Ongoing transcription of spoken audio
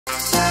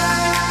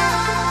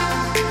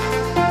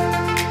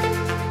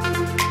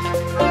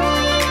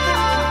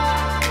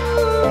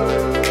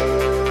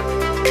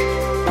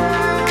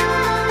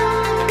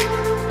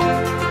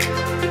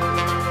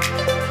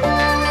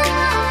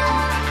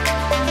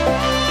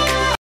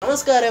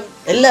നമസ്കാരം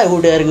എല്ലാ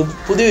കൂട്ടുകാർക്കും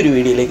പുതിയൊരു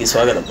വീഡിയോയിലേക്ക്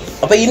സ്വാഗതം.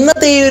 അപ്പോൾ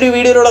ഇന്നത്തെ ഈ ഒരു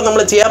വീഡിയോയിലൂടെ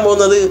നമ്മൾ ചെയ്യാൻ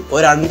പോകുന്നത്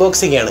ഒരു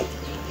അൺബോക്സിംഗ് ആണ്.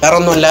 വേറെ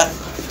ഒന്നുമല്ല,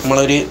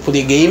 നമ്മളൊരു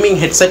പുതിയ ഗെയിമിംഗ്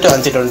ഹെഡ്സെറ്റ്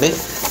വാങ്ങിച്ചിട്ടുണ്ട്.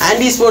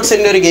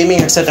 ആൻറ്റിസ്പോർട്സിൻ്റെ ഒരു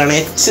ഗെയിമിംഗ് ഹെഡ്സെറ്റാണ്.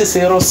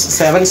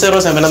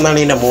 H707 എന്നാണ്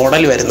ഇതിൻ്റെ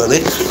മോഡൽ വരുന്നത്.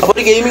 അപ്പോൾ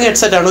ഒരു ഗെയിമിംഗ്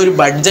ഹെഡ്സെറ്റാണ്, ഒരു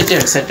ബഡ്ജറ്റ്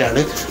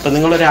ഹെഡ്സെറ്റാണ്. അപ്പോൾ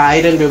നിങ്ങളൊരു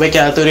 1000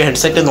 രൂപയ്ക്കകത്ത് ഒരു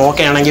ഹെഡ്സെറ്റ്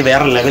നോക്കുകയാണെങ്കിൽ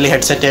വേറെ ലെവൽ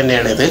ഹെഡ്സെറ്റ്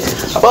തന്നെയാണ് ഇത്.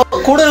 അപ്പോൾ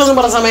കൂടുതലൊന്നും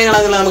പറഞ്ഞ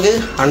സമയങ്ങളാണെങ്കിൽ നമുക്ക്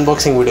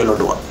അൺബോക്സിംഗ്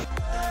വീഡിയോയിലോട്ട് പോകാം.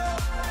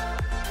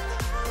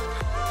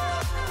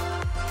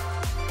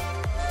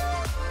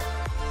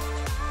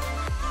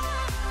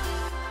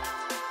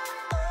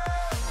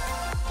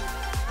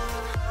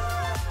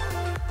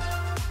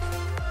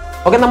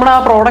 ഓക്കെ, നമ്മുടെ ആ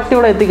പ്രോഡക്റ്റ്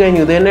ഇവിടെ എത്തിക്കഴിഞ്ഞു.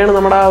 ഇത് തന്നെയാണ്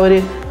നമ്മുടെ ആ ഒരു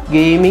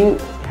ഗെയിമിംഗ്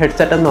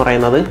ഹെഡ്സെറ്റ് എന്ന്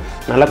പറയുന്നത്.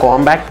 നല്ല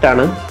കോമ്പാക്റ്റ്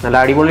ആണ്, നല്ല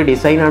അടിപൊളി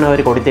ഡിസൈനാണ് അവർ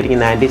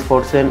കൊടുത്തിരിക്കുന്നത്.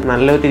 ആൻറ്റിസ്പോർട്സ്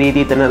നല്ലൊരു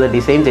രീതിയിൽ തന്നെ അത്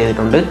ഡിസൈൻ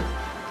ചെയ്തിട്ടുണ്ട്.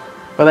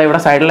 അപ്പോൾ അതാ ഇവിടെ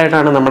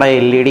സൈഡിലായിട്ടാണ് നമ്മുടെ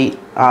LED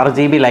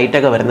RGB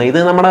ലൈറ്റൊക്കെ വരുന്നത്. ഇത്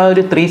നമ്മുടെ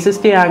ഒരു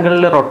 360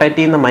 ആംഗിളിൽ റൊട്ടേറ്റ്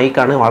ചെയ്യുന്ന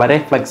മൈക്കാണ്. വളരെ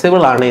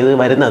ഫ്ലെക്സിബിൾ ആണ് ഇത്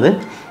വരുന്നത്.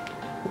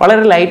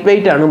 വളരെ ലൈറ്റ്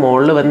വെയിറ്റ് ആണ്.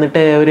 മുകളിൽ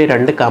വന്നിട്ട് ഒരു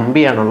 2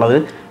 കമ്പിയാണുള്ളത്.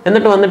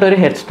 എന്നിട്ട് വന്നിട്ട് ഒരു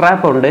ഹെഡ്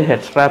സ്ട്രാപ്പ് ഉണ്ട്.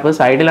 ഹെഡ് സ്ട്രാപ്പ്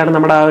സൈഡിലാണ്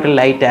നമ്മുടെ ആ ഒരു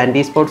ലൈറ്റ്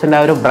ആൻറ്റിസ്പോർട്സിൻ്റെ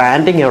ആ ഒരു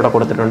ബ്രാൻഡിങ് അവിടെ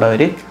കൊടുത്തിട്ടുണ്ട്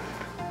അവർ.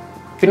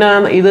 പിന്നെ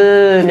ഇത്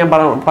ഞാൻ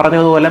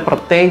പറഞ്ഞതുപോലെ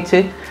പ്രത്യേകിച്ച്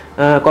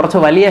കുറച്ച്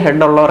വലിയ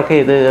ഹെഡുള്ളവർക്ക്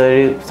ഇത്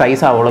ഒരു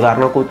സൈസ് ആവുള്ളൂ.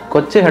 കാരണം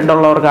കൊച്ചു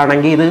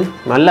ഹെഡുള്ളവർക്കാണെങ്കിൽ ഇത്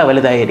നല്ല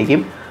വലുതായിരിക്കും.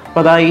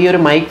 അപ്പോൾ അതാ ഈ ഒരു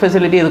മൈക്ക്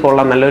ഫെസിലിറ്റി ഇത്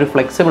കൊള്ളാം. നല്ലൊരു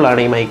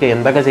ഫ്ലെക്സിബിളാണ് ഈ മൈക്ക്.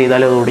 എന്തൊക്കെ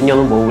ചെയ്താലും അത്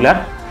ഒടിഞ്ഞൊന്നും പോകില്ല.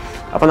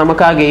 അപ്പോൾ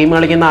നമുക്ക് ആ ഗെയിം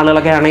കളിക്കുന്ന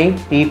ആളുകളൊക്കെ ആണെങ്കിൽ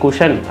ഈ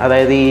കുഷൻ,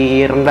 അതായത് ഈ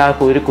ഇയറിൻ്റെ ആ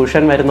ഒരു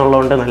കുഷൻ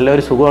വരുന്നുള്ളതുകൊണ്ട്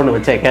നല്ലൊരു സുഖമാണ്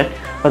വെച്ചേക്കാൻ.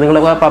 അപ്പോൾ നിങ്ങൾ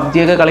PUBG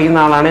ഒക്കെ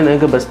കളിക്കുന്ന ആളാണെങ്കിൽ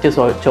നിങ്ങൾക്ക് ബെസ്റ്റ്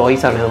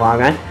ചോയ്സാണ് ഇത്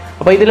വാങ്ങാൻ.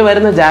 അപ്പോൾ ഇതിൽ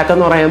വരുന്ന ജാക്ക്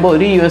എന്ന് പറയുമ്പോൾ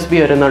ഒരു USB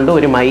വരുന്നുണ്ട്,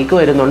 ഒരു മൈക്ക്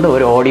വരുന്നുണ്ട്,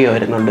 ഒരു ഓഡിയോ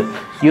വരുന്നുണ്ട്.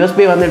 USB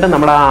വന്നിട്ട്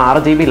നമ്മുടെ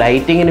RGB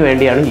ലൈറ്റിങ്ങിന്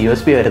വേണ്ടിയാണ്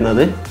USB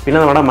വരുന്നത്. പിന്നെ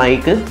നമ്മുടെ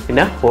മൈക്ക്,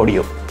 പിന്നെ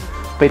ഓഡിയോ.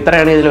 അപ്പോൾ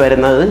ഇത്രയാണ് ഇതിൽ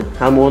വരുന്നത്.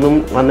 ആ മൂന്നും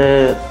വന്ന്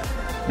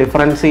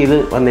ഡിഫറൻസ് ചെയ്ത്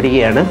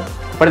വന്നിരിക്കുകയാണ്.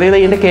 അപ്പോഴത്തേക്ക്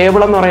ഇതിൻ്റെ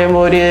കേബിൾ എന്ന്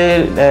പറയുമ്പോൾ ഒരു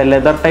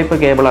ലെതർ ടൈപ്പ്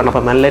കേബിളാണ്.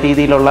 അപ്പോൾ നല്ല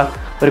രീതിയിലുള്ള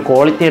ഒരു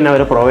ക്വാളിറ്റി തന്നെ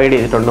അവർ പ്രൊവൈഡ്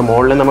ചെയ്തിട്ടുണ്ട്.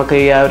 മുകളിൽ നമുക്ക്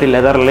ഈ ആ ഒരു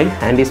ലെതറിൽ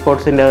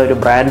ആൻറ്റിസ്പോർട്സിൻ്റെ ഒരു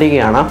ബ്രാൻഡിങ്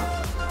കാണാം.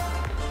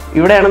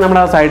 ഇവിടെയാണ് നമ്മുടെ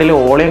ആ സൈഡിൽ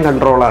വോളിയം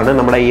കൺട്രോളാണ്.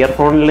 നമ്മുടെ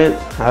ഇയർഫോണിൽ,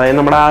 അതായത്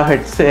നമ്മുടെ ആ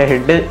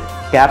ഹെഡ്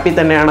ക്യാപ്പിൽ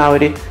തന്നെയാണ് ആ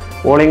ഒരു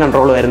വോളിയം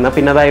കൺട്രോൾ വരുന്നത്.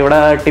 പിന്നെ അതാ ഇവിടെ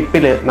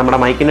ടിപ്പിൽ, നമ്മുടെ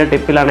മൈക്കിൻ്റെ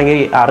ടിപ്പിലാണെങ്കിൽ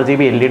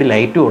RGB LED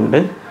ലൈറ്റും ഉണ്ട്.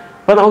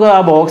 അപ്പോൾ നമുക്ക് ആ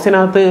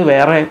ബോക്സിനകത്ത്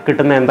വേറെ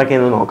കിട്ടുന്ന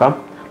എന്തൊക്കെയാണെന്ന് നോക്കാം.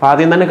 അപ്പോൾ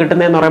ആദ്യം തന്നെ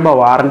കിട്ടുന്നതെന്ന് പറയുമ്പോൾ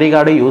വാറൻറ്റി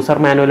കാർഡ്, യൂസർ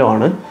മാനുവലും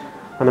ആണ്.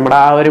 നമ്മുടെ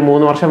ആ ഒരു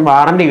 3 വർഷം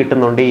വാറൻറ്റി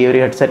കിട്ടുന്നുണ്ട് ഈ ഒരു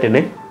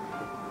ഹെഡ്സെറ്റിന്.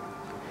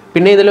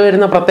 പിന്നെ ഇതിൽ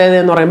വരുന്ന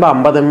പ്രത്യേകത എന്ന് പറയുമ്പോൾ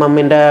 50 mm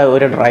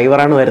ഒരു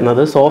ഡ്രൈവറാണ്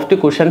വരുന്നത്. സോഫ്റ്റ്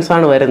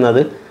കുഷൻസാണ്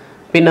വരുന്നത്.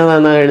 പിന്നെ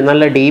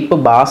നല്ല ഡീപ്പ്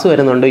ബാസ്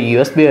വരുന്നുണ്ട്,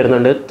 USB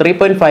വരുന്നുണ്ട്.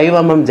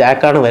 3.5 mm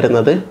ജാക്കാണ്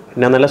വരുന്നത്.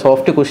 പിന്നെ നല്ല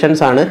സോഫ്റ്റ്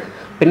കുഷൻസാണ്.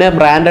 പിന്നെ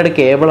ബ്രാൻഡഡ്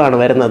കേബിളാണ്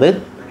വരുന്നത്.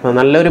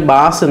 നല്ലൊരു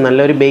ബാസ്,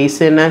 നല്ലൊരു ബേസ്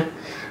തന്നെ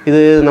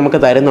ഇത്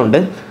നമുക്ക് തരുന്നുണ്ട്.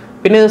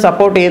 പിന്നെ ഇത്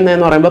സപ്പോർട്ട്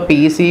ചെയ്യുന്നതെന്ന് പറയുമ്പോൾ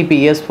PC,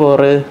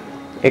 PS4,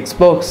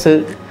 Xbox,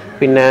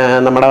 പിന്നെ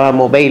നമ്മുടെ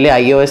മൊബൈൽ,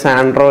 iOS,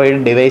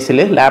 ആൻഡ്രോയിഡ് ഡിവൈസിൽ,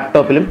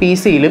 ലാപ്ടോപ്പിലും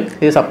PC-യിലും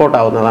ഇത് സപ്പോർട്ട്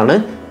ആവുന്നതാണ്.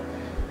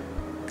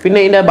 പിന്നെ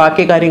ഇതിൻ്റെ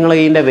ബാക്കി കാര്യങ്ങൾ,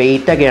 ഇതിൻ്റെ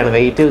വെയിറ്റൊക്കെയാണ്.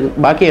 വെയിറ്റ്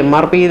ബാക്കി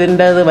MRP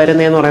ഇതിൻ്റെ ഇത്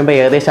വരുന്നതെന്ന് പറയുമ്പോൾ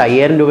ഏകദേശം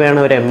 5000 രൂപയാണ്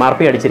ഒരു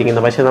MRP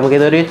അടിച്ചിരിക്കുന്നത്. പക്ഷേ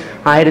നമുക്കിതൊരു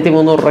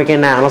 1300 രൂപയ്ക്ക്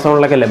തന്നെ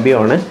ആമസോണിലൊക്കെ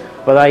ലഭ്യമാണ്.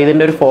 അപ്പോൾ അതാ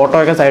ഇതിൻ്റെ ഒരു ഫോട്ടോ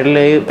ഒക്കെ സൈഡിൽ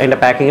അതിൻ്റെ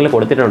പാക്കിങ്ങിൽ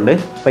കൊടുത്തിട്ടുണ്ട്.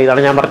 അപ്പോൾ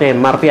ഇതാണ് ഞാൻ പറഞ്ഞ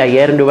MRP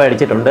 5000 രൂപ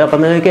അടിച്ചിട്ടുണ്ട്. അപ്പോൾ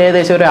നിങ്ങൾക്ക്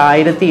ഏകദേശം ഒരു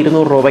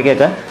 1200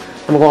 രൂപയ്ക്കൊക്കെ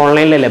നമുക്ക്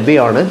ഓൺലൈനിൽ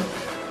ലഭ്യമാണ്.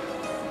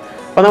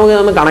 അപ്പോൾ നമുക്ക്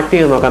ഇതൊന്ന് കണക്ട്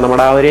ചെയ്ത് നോക്കാം.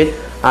 നമ്മുടെ ആ ഒരു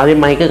ആദ്യം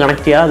മൈക്ക്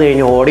കണക്ട് ചെയ്യുക, അത്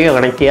കഴിഞ്ഞ് ഓഡിയോ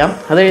കണക്ട് ചെയ്യാം.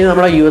 അത് കഴിഞ്ഞ്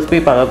നമ്മുടെ USB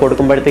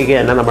കൊടുക്കുമ്പോഴത്തേക്ക്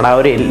തന്നെ നമ്മുടെ ആ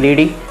ഒരു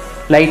LED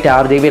light,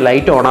 RGB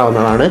light on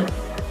ആവുന്നതാണ്.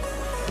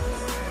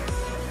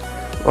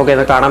 ഓക്കെ,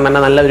 ഇത് കാണാൻ തന്നെ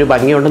നല്ലൊരു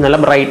ഭംഗിയുണ്ട്, നല്ല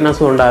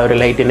ബ്രൈറ്റ്നസ്സും ഉണ്ട് ആ ഒരു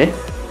ലൈറ്റിന്.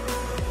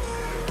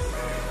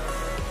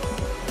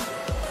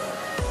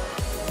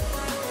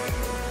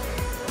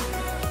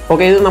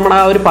 ഓക്കെ, ഇത് നമ്മുടെ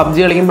ആ ഒരു PUBG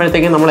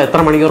കളിക്കുമ്പോഴത്തേക്ക് നമ്മൾ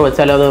എത്ര മണിക്കൂർ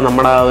വെച്ചാലും അത്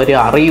നമ്മുടെ ഒരു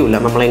അറിയില്ല,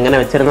 നമ്മൾ എങ്ങനെ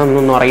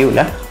വെച്ചിരുന്നതെന്നൊന്നും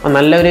അറിയില്ല.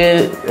 നല്ലൊരു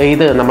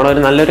ഇത്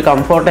നല്ലൊരു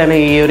കംഫോർട്ട് തന്നെ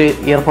ഈ ഒരു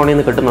ഇയർഫോണിൽ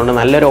നിന്ന് കിട്ടുന്നുണ്ട്.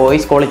 നല്ലൊരു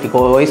വോയിസ്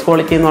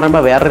ക്വാളിറ്റി എന്ന്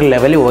പറയുമ്പോൾ വേറൊരു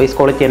ലെവൽ വോയിസ്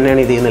ക്വാളിറ്റി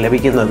തന്നെയാണ് ഇതിൽ നിന്ന്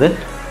ലഭിക്കുന്നത്.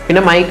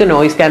 പിന്നെ മൈക്ക്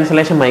നോയിസ്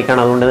ക്യാൻസലേഷൻ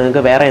മൈക്കാണ്, അതുകൊണ്ട്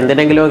നിങ്ങൾക്ക് വേറെ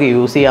എന്തിനെങ്കിലുമൊക്കെ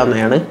യൂസ്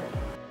ചെയ്യാവുന്നതാണ്.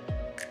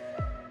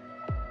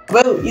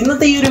 അപ്പോൾ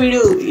ഇന്നത്തെ ഈ ഒരു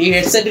വീഡിയോ, ഈ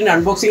ഹെഡ്സെറ്റിൻ്റെ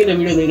അൺബോക്സിങ്ങിൻ്റെ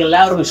വീഡിയോ നിങ്ങൾക്ക്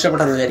എല്ലാവർക്കും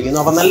ഇഷ്ടപ്പെട്ടെന്ന് വിചാരിക്കുന്നു.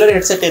 അപ്പോൾ നല്ലൊരു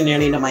ഹെഡ്സെറ്റ്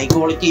തന്നെയാണ്. ഇതിൻ്റെ മൈക്ക്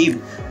ക്വാളിറ്റിയും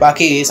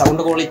ബാക്കി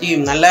സൗണ്ട് ക്വാളിറ്റിയും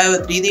നല്ല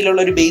രീതിയിലുള്ള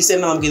ഒരു ബേസ്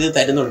തന്നെ നമുക്കിത്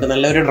തരുന്നുണ്ട്.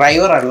 നല്ലൊരു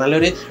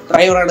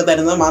ഡ്രൈവറാണ്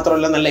തരുന്നത്.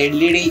 മാത്രമല്ല നല്ല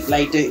LED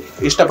ലൈറ്റ്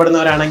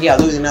ഇഷ്ടപ്പെടുന്നവരാണെങ്കിൽ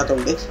അതും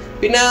ഇതിനകത്തുണ്ട്.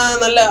 പിന്നെ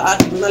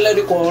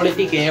നല്ലൊരു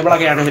ക്വാളിറ്റി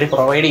കേബിളൊക്കെയാണ് ഇവർ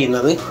പ്രൊവൈഡ്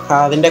ചെയ്യുന്നത്.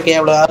 അതിൻ്റെ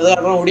കേബിൾ അത്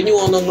കാരണം ഒടിഞ്ഞു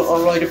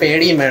പോകുന്നുള്ള ഒരു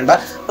പേടിയും വേണ്ട.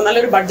 അപ്പോൾ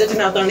നല്ലൊരു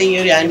ബഡ്ജറ്റിനകത്താണ് ഈ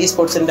ഒരു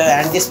ആൻറ്റിസ്പോർട്സ്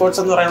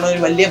എന്ന് പറയുന്ന ഒരു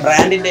വലിയ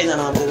ബ്രാൻഡിൻ്റെ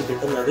നിന്നാണ് നമുക്കിത്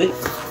കിട്ടുന്നത്.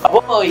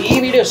 അപ്പോൾ ഈ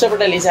വീഡിയോ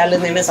ഇഷ്ടപ്പെട്ടാൽ ഈ ചാനൽ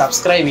തന്നെ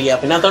സബ്സ്ക്രൈബ്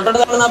ചെയ്യുക. പിന്നെ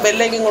തൊട്ടടുത്ത് കാണുന്ന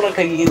ബെല്ലൈക്കൻ കൂടെ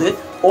ക്ലിക്ക് ചെയ്ത്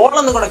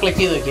ഓളൊന്നും കൂടെ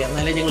ക്ലിക്ക് ചെയ്ത് വെക്കുക.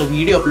 എന്നാലേ ഞങ്ങൾ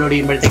വീഡിയോ അപ്ലോഡ്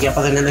ചെയ്യുമ്പോഴത്തേക്ക്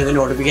അപ്പോൾ തന്നെ എന്തെങ്കിലും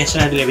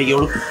നോട്ടിഫിക്കേഷനായിട്ട്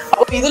ലഭിക്കുകയുള്ളൂ.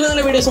 അപ്പോൾ ഇതിൽ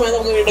നല്ല വീഡിയോസുമായി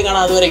നമുക്ക് വീണ്ടും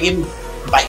കാണാം. അതുവരെയും